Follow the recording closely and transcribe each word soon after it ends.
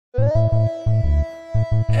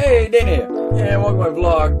Hey, Danny here, and welcome to my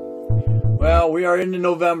vlog. Well, we are into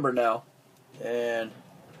November now, and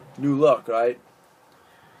new look, right?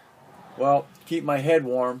 Well, to keep my head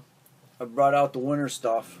warm, I brought out the winter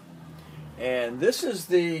stuff, and this is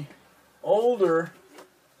the older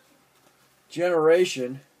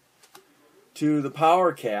generation to the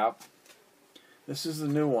power cap. This is the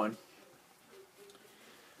new one.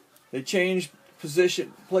 They changed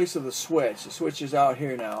place of the switch. The switch is out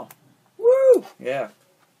here now. Woo! Yeah.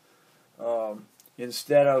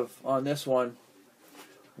 Instead of on this one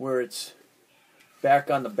where it's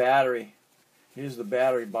back on the battery, here's the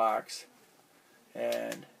battery box,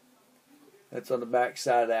 and that's on the back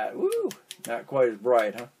side of that. Woo! Not quite as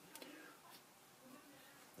bright, huh?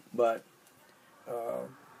 But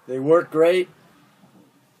they work great.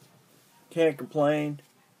 Can't complain.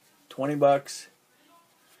 20 bucks.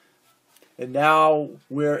 And now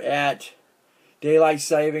we're at daylight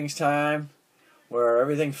savings time, where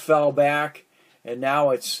everything fell back, and now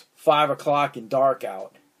it's 5 o'clock and dark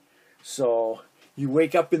out. So you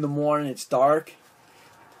wake up in the morning, it's dark,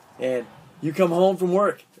 and you come home from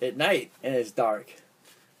work at night and it's dark.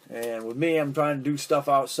 And with me, I'm trying to do stuff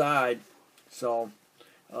outside, so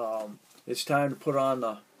it's time to put on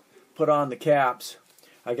the caps.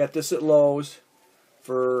 I got this at Lowe's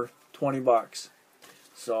for 20 bucks.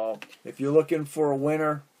 So if you're looking for a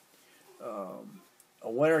winter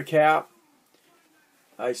cap,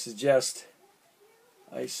 I suggest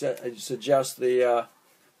the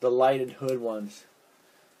lighted hood ones,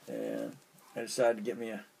 and I decided to get me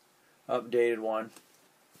a updated one.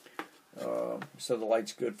 So the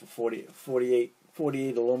light's good for 48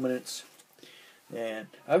 illuminance, and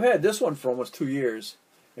I've had this one for almost 2 years.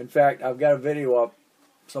 In fact, I've got a video up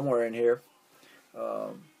somewhere in here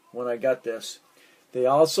when I got this. They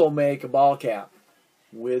also make a ball cap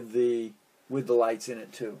with the lights in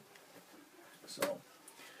it too. So,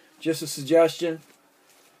 just a suggestion.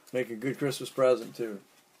 Make a good Christmas present too.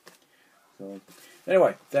 So,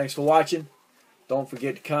 anyway, thanks for watching. Don't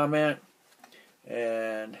forget to comment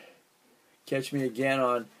and catch me again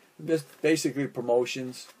on basically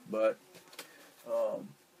promotions. But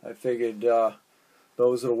I figured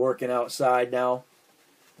those that are working outside now,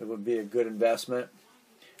 it would be a good investment.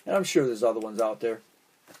 And I'm sure there's other ones out there,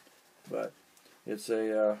 but it's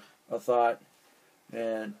a thought,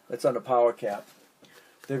 and it's on the power cap.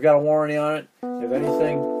 They've got a warranty on it. If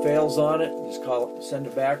anything fails on it, just call it, send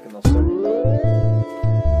it back, and they'll send it back.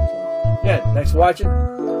 So, yeah, thanks for watching,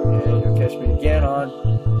 and you'll catch me again on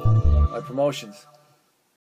my promotions.